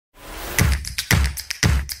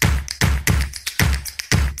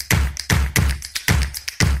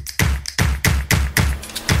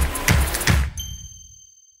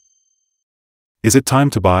Is it time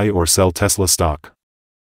to buy or sell Tesla stock?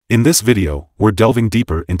 In this video, we're delving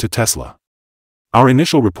deeper into Tesla. Our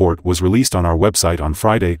initial report was released on our website on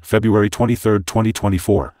Friday, February 23,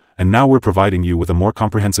 2024, and now we're providing you with a more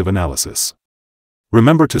comprehensive analysis.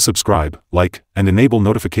 Remember to subscribe, like, and enable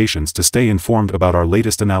notifications to stay informed about our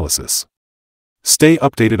latest analysis. Stay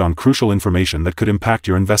updated on crucial information that could impact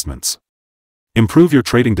your investments. Improve your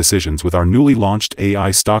trading decisions with our newly launched AI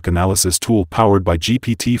stock analysis tool powered by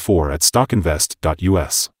GPT-4 at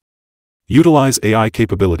StockInvest.us. Utilize AI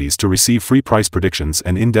capabilities to receive free price predictions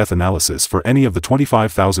and in-depth analysis for any of the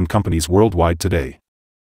 25,000 companies worldwide today.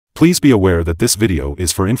 Please be aware that this video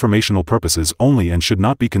is for informational purposes only and should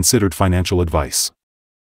not be considered financial advice.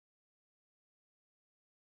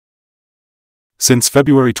 Since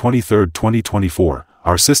February 23, 2024,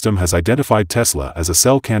 our system has identified Tesla as a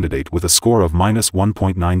sell candidate with a score of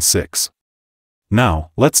 -1.96. Now,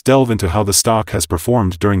 let's delve into how the stock has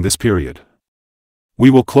performed during this period. We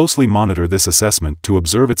will closely monitor this assessment to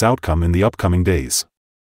observe its outcome in the upcoming days.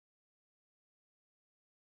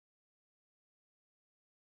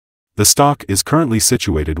 The stock is currently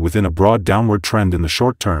situated within a broad downward trend in the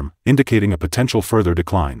short term, indicating a potential further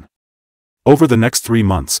decline. Over the next 3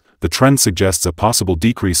 months, the trend suggests a possible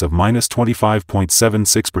decrease of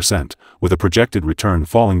 -25.76%, with a projected return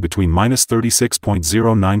falling between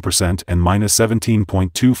 -36.09% and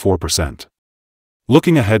 -17.24%.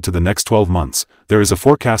 Looking ahead to the next 12 months, there is a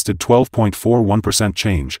forecasted 12.41%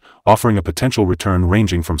 change, offering a potential return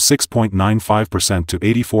ranging from 6.95% to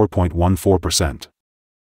 84.14%.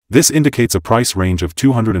 This indicates a price range of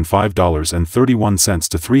 $205.31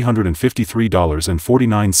 to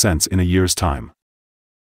 $353.49 in a year's time.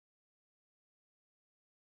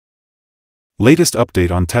 Latest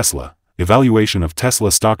update on Tesla: evaluation of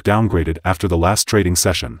Tesla stock downgraded after the last trading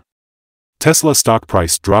session. Tesla stock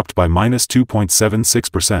price dropped by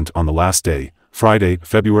 -2.76% on the last day, Friday,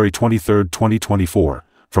 February 23, 2024,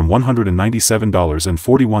 from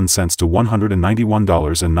 $197.41 to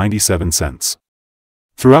 $191.97.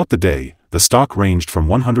 Throughout the day, the stock ranged from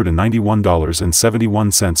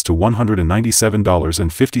 $191.71 to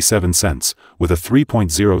 $197.57, with a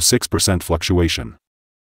 3.06% fluctuation.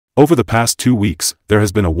 Over the past 2 weeks, there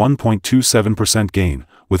has been a 1.27% gain,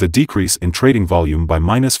 with a decrease in trading volume by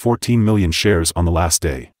 -14 million shares on the last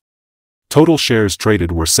day. Total shares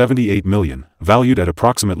traded were 78 million, valued at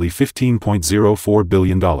approximately $15.04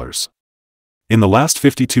 billion. In the last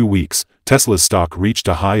 52 weeks, Tesla's stock reached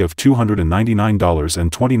a high of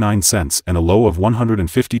 $299.29 and a low of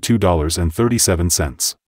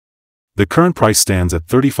 $152.37. The current price stands at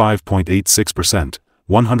 35.86%,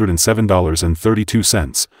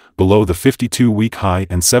 $107.32, below the 52-week high,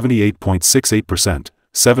 and 78.68%,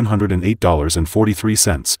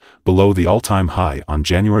 $708.43, below the all-time high on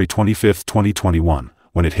January 25, 2021,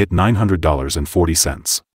 when it hit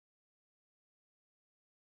 $900.40.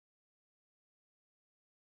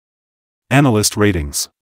 Analyst ratings.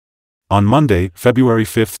 On Monday, February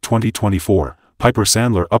 5, 2024, Piper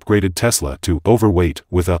Sandler upgraded Tesla to overweight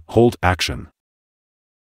with a hold action.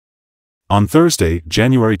 On Thursday,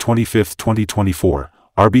 January 25, 2024,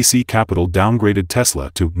 RBC Capital downgraded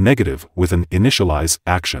Tesla to negative with an initialize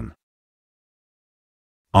action.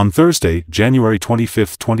 On Thursday, January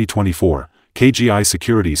 25, 2024, KGI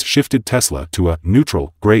Securities shifted Tesla to a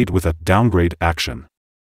neutral grade with a downgrade action.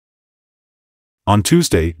 On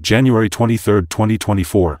Tuesday, January 23,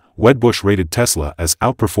 2024, Wedbush rated Tesla as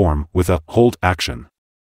outperform with a hold action.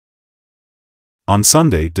 On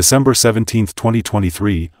Sunday, December 17,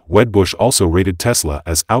 2023, Wedbush also rated Tesla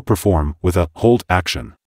as outperform with a hold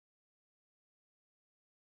action.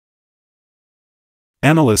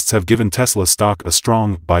 Analysts have given Tesla stock a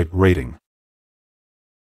strong buy rating.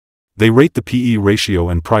 They rate the PE ratio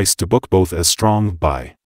and price to book both as strong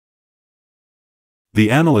buy. The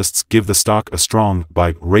analysts give the stock a strong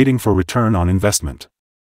buy rating for return on investment.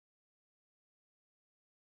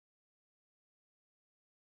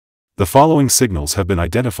 The following signals have been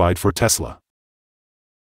identified for Tesla.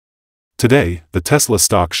 Today, the Tesla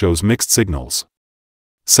stock shows mixed signals.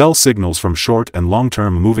 Sell signals from short and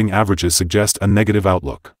long-term moving averages suggest a negative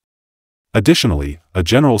outlook. Additionally, a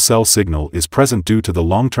general sell signal is present due to the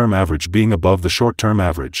long-term average being above the short-term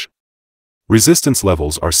average. Resistance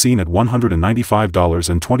levels are seen at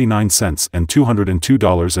 $195.29 and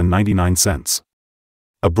 $202.99.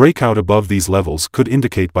 A breakout above these levels could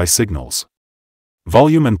indicate buy signals.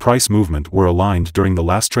 Volume and price movement were aligned during the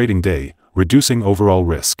last trading day, reducing overall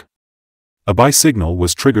risk. A buy signal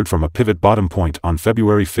was triggered from a pivot bottom point on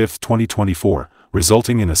February 5, 2024,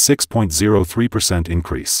 resulting in a 6.03%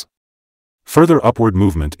 increase. Further upward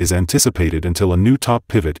movement is anticipated until a new top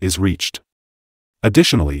pivot is reached.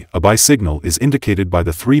 Additionally, a buy signal is indicated by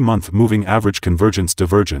the 3-month moving average convergence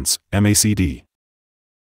divergence, MACD.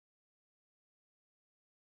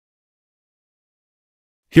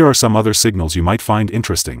 Here are some other signals you might find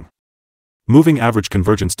interesting. Moving average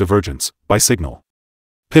convergence divergence, buy signal.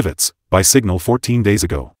 Pivots, buy signal 14 days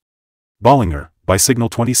ago. Bollinger, buy signal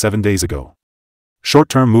 27 days ago.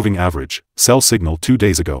 Short-term moving average, sell signal 2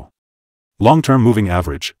 days ago. Long-term moving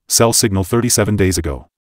average, sell signal 37 days ago.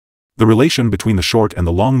 The relation between the short and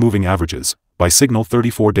the long moving averages, buy signal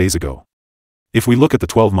 34 days ago. If we look at the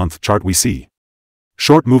 12-month chart, we see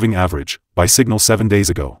short moving average, buy signal 7 days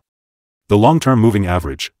ago. The long-term moving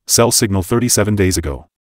average, sell signal 37 days ago.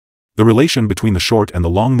 The relation between the short and the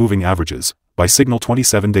long moving averages, buy signal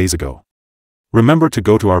 27 days ago. Remember to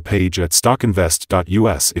go to our page at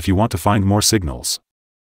StockInvest.us if you want to find more signals.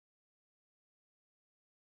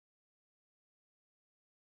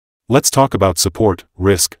 Let's talk about support,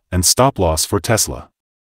 risk, and stop-loss for Tesla.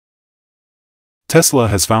 Tesla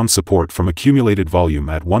has found support from accumulated volume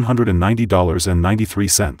at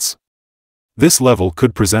 $190.93. This level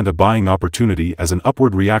could present a buying opportunity as an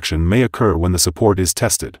upward reaction may occur when the support is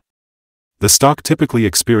tested. The stock typically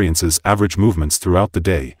experiences average movements throughout the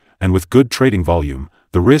day, and with good trading volume,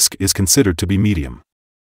 the risk is considered to be medium.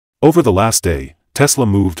 Over the last day, Tesla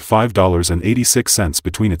moved $5.86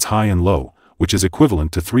 between its high and low, which is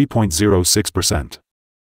equivalent to 3.06%.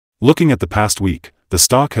 Looking at the past week, the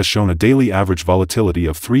stock has shown a daily average volatility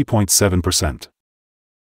of 3.7%.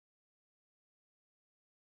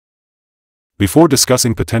 Before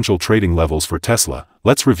discussing potential trading levels for Tesla,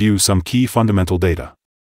 let's review some key fundamental data.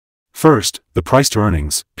 First, the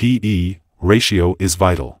price-to-earnings (PE) ratio is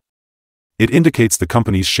vital. It indicates the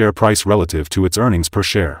company's share price relative to its earnings per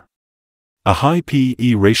share. A high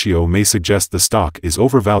PE ratio may suggest the stock is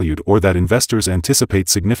overvalued or that investors anticipate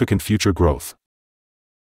significant future growth.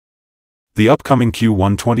 The upcoming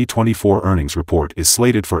Q1 2024 earnings report is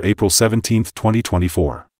slated for April 17,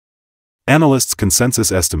 2024. Analysts'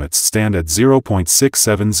 consensus estimates stand at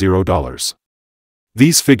 $0.670.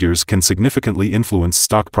 These figures can significantly influence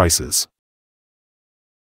stock prices.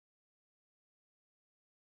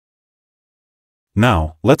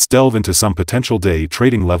 Now, let's delve into some potential day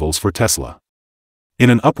trading levels for Tesla. In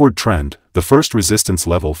an upward trend, the first resistance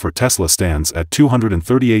level for Tesla stands at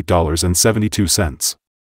 $238.72.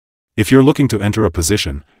 If you're looking to enter a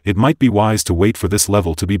position, it might be wise to wait for this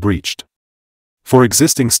level to be breached. For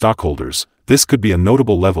existing stockholders, this could be a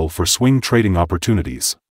notable level for swing trading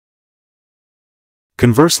opportunities.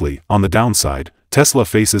 Conversely, on the downside, Tesla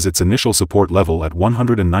faces its initial support level at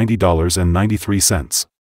 $190.93.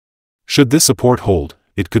 Should this support hold,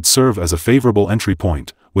 it could serve as a favorable entry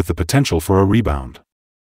point, with the potential for a rebound.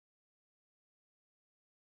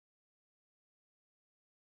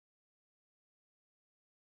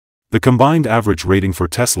 The combined average rating for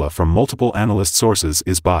Tesla from multiple analyst sources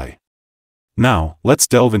is buy. Now, let's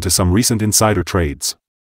delve into some recent insider trades.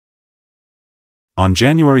 On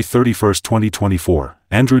January 31, 2024,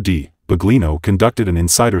 Andrew D. Baglino conducted an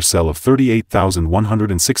insider sell of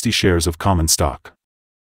 38,160 shares of common stock.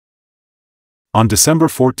 On December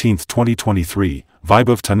 14, 2023,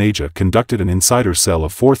 Vaibhav Taneja conducted an insider sell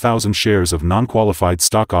of 4,000 shares of non-qualified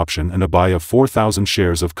stock option and a buy of 4,000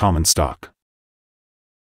 shares of common stock.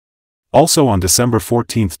 Also on December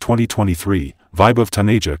 14, 2023, Vaibhav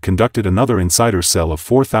Taneja conducted another insider sell of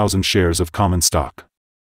 4,000 shares of common stock.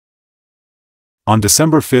 On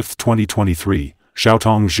December 5, 2023,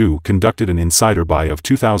 Xiaotong Zhu conducted an insider buy of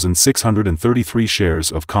 2,633 shares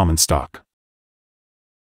of common stock.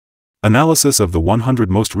 Analysis of the 100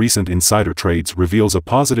 most recent insider trades reveals a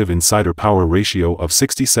positive insider power ratio of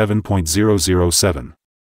 67.007.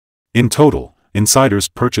 In total, insiders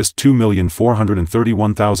purchased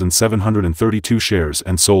 2,431,732 shares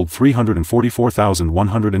and sold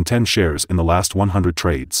 344,110 shares in the last 100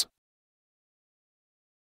 trades.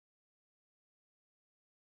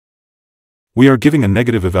 We are giving a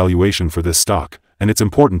negative evaluation for this stock, and it's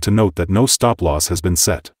important to note that no stop loss has been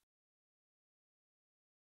set.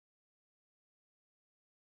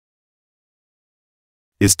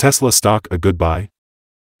 Is Tesla stock a good buy?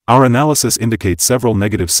 Our analysis indicates several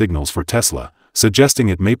negative signals for Tesla, suggesting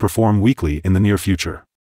it may perform weakly in the near future.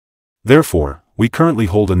 Therefore, we currently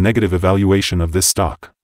hold a negative evaluation of this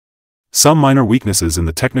stock. Some minor weaknesses in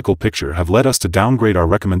the technical picture have led us to downgrade our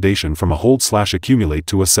recommendation from a hold/accumulate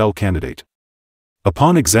to a sell candidate.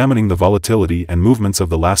 Upon examining the volatility and movements of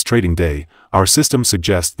the last trading day, our system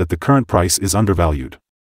suggests that the current price is undervalued.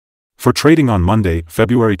 For trading on Monday,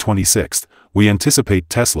 February 26, we anticipate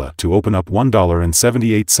Tesla to open up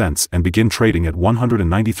 $1.78 and begin trading at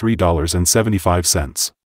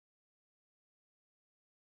 $193.75.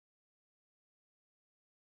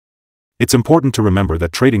 It's important to remember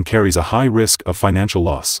that trading carries a high risk of financial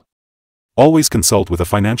loss. Always consult with a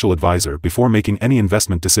financial advisor before making any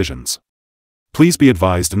investment decisions. Please be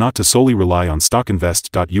advised not to solely rely on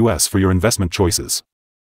StockInvest.us for your investment choices.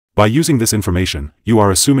 By using this information, you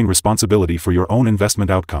are assuming responsibility for your own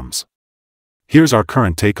investment outcomes. Here's our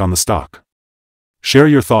current take on the stock. Share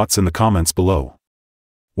your thoughts in the comments below.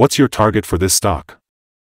 What's your target for this stock?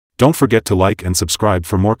 Don't forget to like and subscribe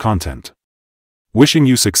for more content. Wishing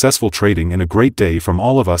you successful trading and a great day from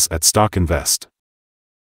all of us at Stock Invest.